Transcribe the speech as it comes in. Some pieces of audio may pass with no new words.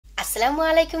আসসালামু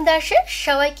আলাইকুম দর্শক,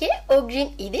 সবাইকে অগ্রিম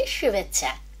ঈদের শুভেচ্ছা।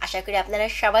 আশা করি আপনারা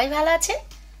সবাই ভালো আছেন।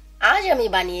 আজ আমি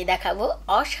বানিয়ে দেখাবো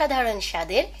অসাধারণ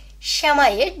স্বাদের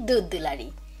সেমাইয়ের দুধ দুলারি।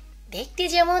 দেখতে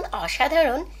যেমন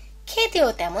অসাধারণ, খেতেও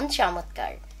তেমন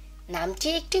চমৎকার। নামটি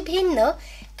একটু ভিন্ন,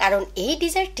 কারণ এই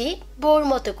ডিজার্টটি বউর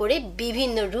মতো করে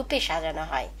বিভিন্ন রূপে সাজানো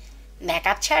হয়।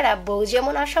 মেকআপ ছাড়া বউ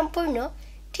যেমন অসম্পূর্ণ,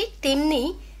 ঠিক তেমনি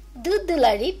দুধ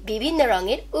দুলারি বিভিন্ন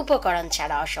রঙের উপকরণ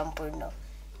ছাড়া অসম্পূর্ণ।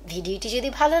 ভিডিওটি যদি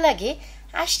ভালো লাগে,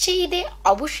 আসছে ঈদে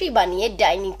অবশ্যই বানিয়ে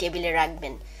ডাইনিং টেবিলে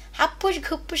রাখবেন। হাপ্পুস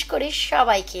ঘুপ্পুস করে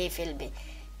সবাই খেয়ে ফেলবে।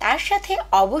 তার সাথে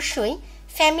অবশ্যই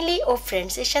ফ্যামিলি ও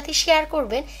ফ্রেন্ডসের সাথে শেয়ার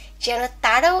করবেন, যেন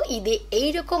তারাও ঈদে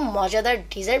এইরকম মজাদার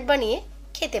ডিজার্ট বানিয়ে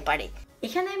খেতে পারে।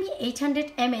 এখানে আমি 800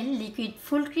 ml লিকুইড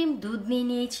ফুল ক্রিম দুধ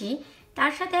নিয়েছি।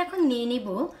 তার সাথে এখন নিয়ে নিব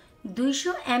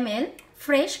 200 ml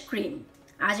ফ্রেশ ক্রিম।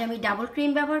 আজ আমি ডাবল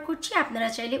ক্রিম ব্যবহার করছি, আপনারা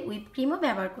চাইলে হুইপ ক্রিমও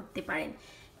ব্যবহার করতে পারেন।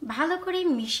 ভালো করে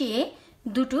মিশিয়ে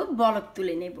দুটো বলক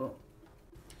তুলে নেব।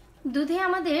 দুধে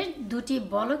আমাদের দুটি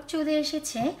বলক চলে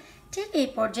এসেছে। ঠিক এই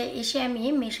পর্যায়ে এসে আমি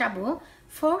মেশাবো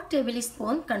 4 টেবিল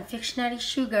স্পুন কনফেকশনারি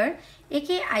সুগার।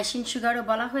 একে আইসিং সুগারও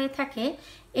বলা হয়ে থাকে।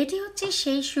 এটি হচ্ছে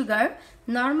সেই সুগার,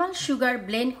 নর্মাল সুগার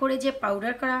ব্লেন্ড করে যে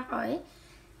পাউডার করা হয়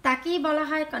তাকেই বলা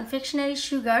হয় কনফেকশনারি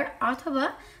সুগার অথবা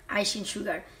আইসিং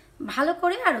সুগার। ভালো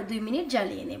করে আরও 2 মিনিট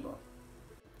জ্বালিয়ে নেব।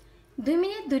 2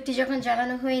 মিনিট দুধটি যখন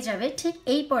জ্বালানো হয়ে যাবে, ঠিক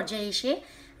এই পর্যায়ে এসে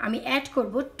আমি অ্যাড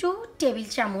করব 2 টেবিল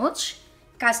চামচ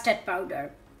কাস্টার্ড পাউডার।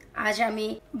 আজ আমি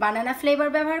বানানা ফ্লেভার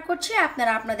ব্যবহার করছি,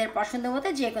 আপনারা আপনাদের পছন্দ মতো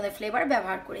যে কোনো ফ্লেভার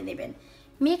ব্যবহার করে নেবেন।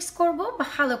 মিক্স করব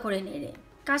ভালো করে নেড়ে।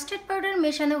 কাস্টার্ড পাউডার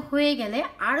মেশানো হয়ে গেলে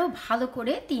আরও ভালো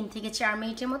করে 3 থেকে 4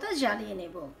 মিনিটের মতো জ্বালিয়ে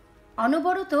নেব।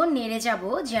 অনবরত নেড়ে যাব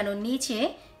যেন নিচে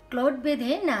ক্লোট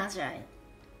বেঁধে না যায়।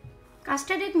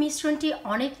 কাস্টার্ডের মিশ্রণটি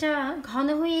অনেকটা ঘন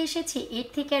হয়ে এসেছে, এর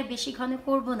থেকে আর বেশি ঘন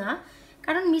করব না,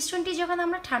 কারণ মিশ্রণটি যখন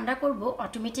আমরা ঠান্ডা করব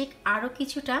অটোমেটিক আরও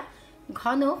কিছুটা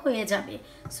ঘন হয়ে যাবে।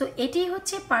 সো এটি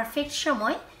হচ্ছে পারফেক্ট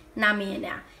সময় নামিয়ে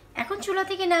নেওয়া। এখন চুলা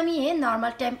থেকে নামিয়ে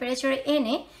নর্মাল টেম্পারেচারে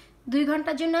এনে 2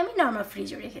 ঘন্টার জন্য আমি নর্মাল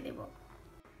ফ্রিজে রেখে দেব।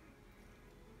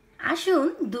 আসুন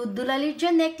দুধ দুলালির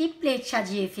জন্য একটি প্লেট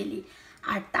সাজিয়ে ফেলি।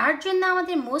 আর তার জন্য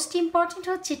আমাদের মোস্ট ইম্পর্টেন্ট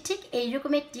হচ্ছে ঠিক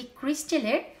এইরকম একটি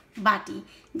ক্রিস্টালের বাটি,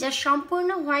 যা সম্পূর্ণ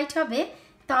হোয়াইট হবে,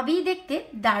 তবেই দেখতে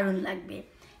দারুণ লাগবে।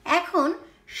 এখন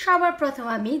সবার প্রথম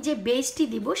আমি যে বেজটি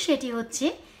দিব সেটি হচ্ছে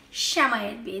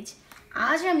সেমাইয়ের বেজ।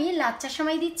 আজ আমি লাচ্চা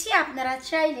সেমাই দিচ্ছি, আপনারা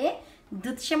চাইলে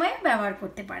দুধ সেমাইও ব্যবহার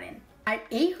করতে পারেন। আর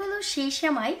এই হলো সেই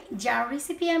সেমাই যার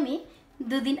রেসিপি আমি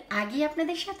 2 দিন আগে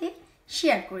আপনাদের সাথে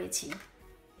শেয়ার করেছি।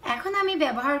 এখন আমি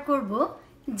ব্যবহার করব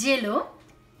জেলো,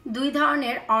 2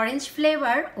 ধরনের অরেঞ্জ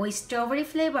ফ্লেভার ও স্ট্রবেরি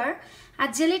ফ্লেভার। আর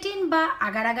জেলাটিন বা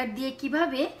আগার আগার দিয়ে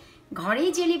কিভাবে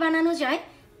ঘরেই জেলি বানানো যায়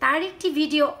তার একটি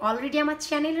ভিডিও অলরেডি আমার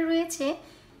চ্যানেলে রয়েছে।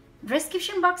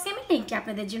 ডেসক্রিপশন বক্সে আমি লিঙ্কটি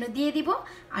আপনাদের জন্য দিয়ে দিব।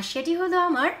 আর সেটি হলো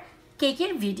আমার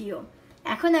কেকের ভিডিও।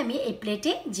 এখন আমি এই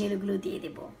প্লেটে জেলগুলো দিয়ে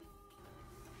দেব।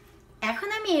 এখন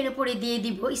আমি এর উপরে দিয়ে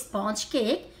দিব স্পঞ্জ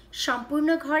কেক, সম্পূর্ণ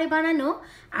ঘরে বানানো।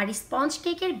 আর স্পঞ্জ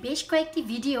কেকের বেশ কয়েকটি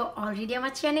ভিডিও অলরেডি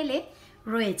আমার চ্যানেলে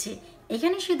রয়েছে।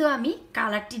 এখানে শুধু আমি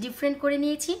কালারটি ডিফারেন্ট করে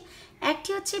নিয়েছি। একটি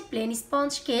হচ্ছে প্লেন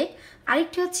স্পঞ্জ কেক,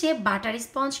 আরেকটি হচ্ছে বাটার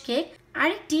স্পঞ্জ কেক,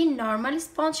 আরেকটি নর্মাল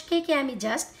স্পঞ্জ কেকে আমি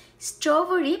জাস্ট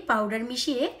স্ট্রবেরি পাউডার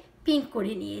মিশিয়ে পিঙ্ক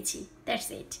করে নিয়েছি। That's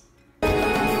it.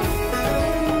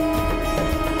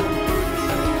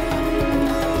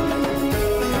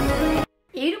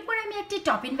 এর উপর আমি একটি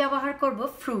টপিং ব্যবহার করব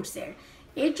ফ্রুটসের।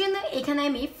 এর জন্য এখানে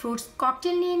আমি ফ্রুটস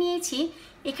ককটেল নিয়ে নিয়েছি।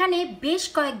 এখানে বেশ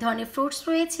কয়েক ধরনের ফ্রুটস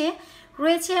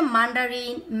রয়েছে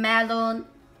Mandarin, melon,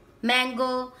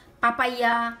 mango,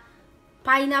 papaya,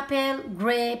 pineapple,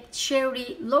 grape, cherry,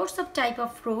 loads of type of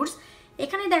fruits.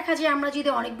 এখানে দেখা যায় আমরা যদি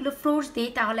অনেকগুলো ফ্রুটস দিই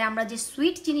তাহলে আমরা যে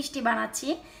সুইট জিনিসটি বানাচ্ছি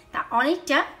তা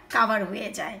অনেকটা কাভার হয়ে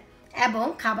যায় এবং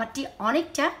খাবারটি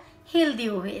অনেকটা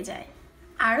হেলদিও হয়ে যায়।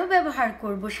 আরও ব্যবহার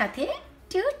করব সাথে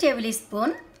 2 টেবিল স্পুন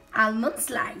আলমন্ড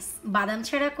স্লাইস। বাদাম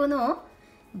ছাড়া কোনো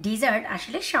ডিজার্ট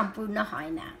আসলে সম্পূর্ণ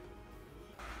হয় না।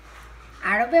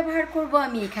 আরও ব্যবহার করব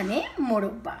আমি এখানে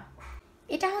মোরব্বা।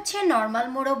 এটা হচ্ছে নর্মাল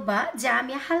মোরব্বা, যা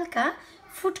আমি হালকা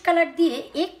ফুড কালার দিয়ে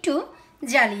একটু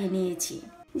জ্বালিয়ে নিয়েছি।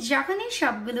 যখনই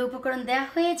সবগুলো উপকরণ দেওয়া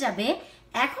হয়ে যাবে,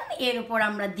 এখন এর উপর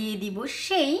আমরা দিয়ে দিব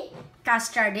সেই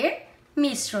কাস্টার্ডের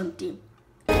মিশ্রণটি।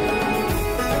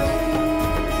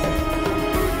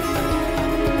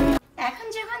 এখন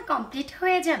যখন কমপ্লিট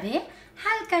হয়ে যাবে,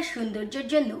 হালকা সৌন্দর্যের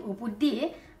জন্য উপর দিয়ে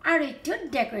আরও একটু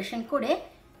ডেকোরেশন করে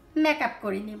মেকআপ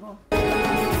করে নেব।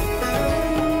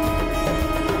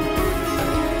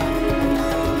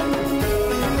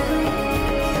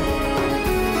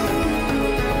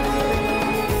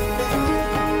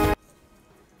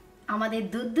 আমাদের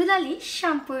দুধ দুলালি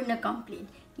সম্পূর্ণ কমপ্লিট।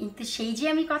 কিন্তু সেই যে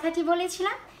আমি কথাটি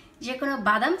বলেছিলাম যে কোনো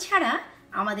বাদাম ছাড়া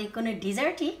আমাদের কোনো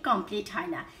ডেজার্টই কমপ্লিট হয়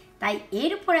না। তাই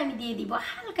এর উপর আমি দিয়ে দিব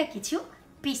হালকা কিছু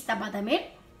পিস্তা বাদামের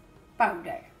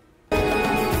পাউডার।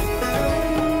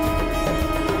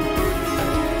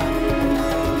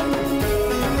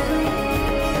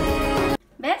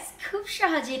 ব্যাস, খুব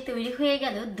সহজে তৈরি হয়ে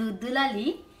গেল দুধ দুলালি।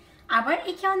 আবার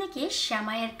একে অনেকে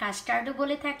সেমাইয়ের কাস্টার্ডও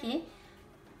বলে থাকে,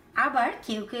 আবার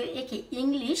কেউ কেউ একে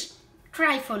ইংলিশ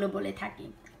ট্রাইফলও বলে থাকে।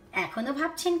 এখনো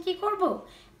ভাবছেন কি করব?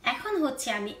 এখন হচ্ছে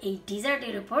আমি এই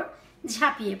ডেজার্টের উপর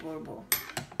ঝাঁপিয়ে পড়ব।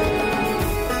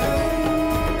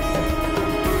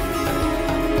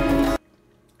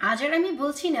 আজ আর আমি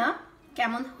বলছি না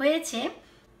কেমন হয়েছে,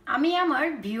 আমি আমার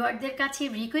ভিউয়ারদের কাছে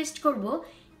রিকোয়েস্ট করব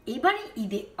এবারে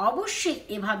ঈদে অবশ্যই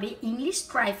এভাবে ইংলিশ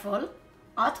ট্রাইফল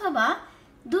অথবা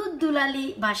দুধ দুলালি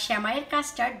বা সেমাইয়ের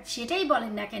কাস্টার্ড যেটাই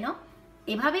বলেন না কেন,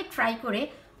 এভাবে ট্রাই করে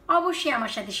অবশ্যই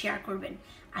আমার সাথে শেয়ার করবেন।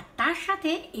 আর তার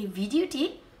সাথে এই ভিডিওটি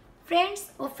ফ্রেন্ডস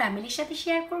ও ফ্যামিলির সাথে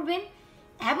শেয়ার করবেন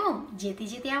এবং যেতে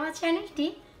যেতে আমার চ্যানেলটি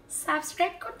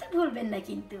সাবস্ক্রাইব করতে ভুলবেন না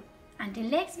কিন্তু। Until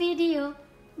next video,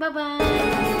 bye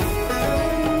bye.